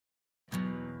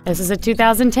This is a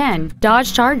 2010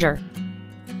 Dodge Charger.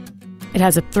 It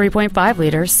has a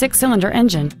 3.5-liter six-cylinder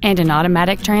engine and an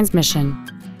automatic transmission.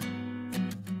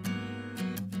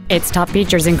 Its top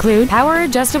features include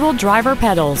power-adjustable driver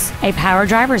pedals, a power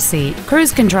driver's seat,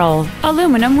 cruise control,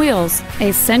 aluminum wheels,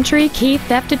 a Sentry key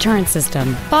theft deterrent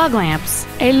system, fog lamps,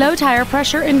 a low tire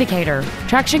pressure indicator,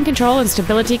 traction control and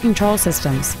stability control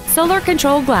systems, solar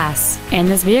control glass, and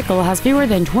this vehicle has fewer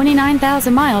than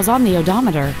 29,000 miles on the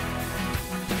odometer.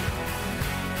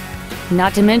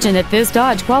 Not to mention that this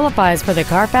Dodge qualifies for the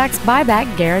Carfax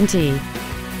buyback guarantee.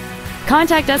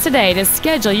 Contact us today to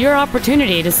schedule your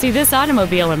opportunity to see this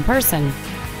automobile in person.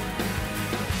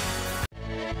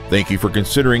 Thank you for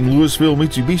considering Lewisville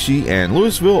Mitsubishi and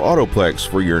Lewisville Autoplex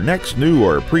for your next new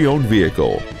or pre-owned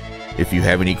vehicle. If you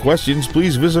have any questions,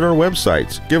 please visit our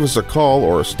websites, give us a call,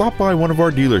 or stop by one of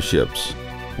our dealerships.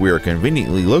 We are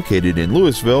conveniently located in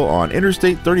Lewisville on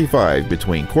Interstate 35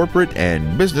 between Corporate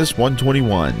and Business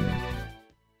 121.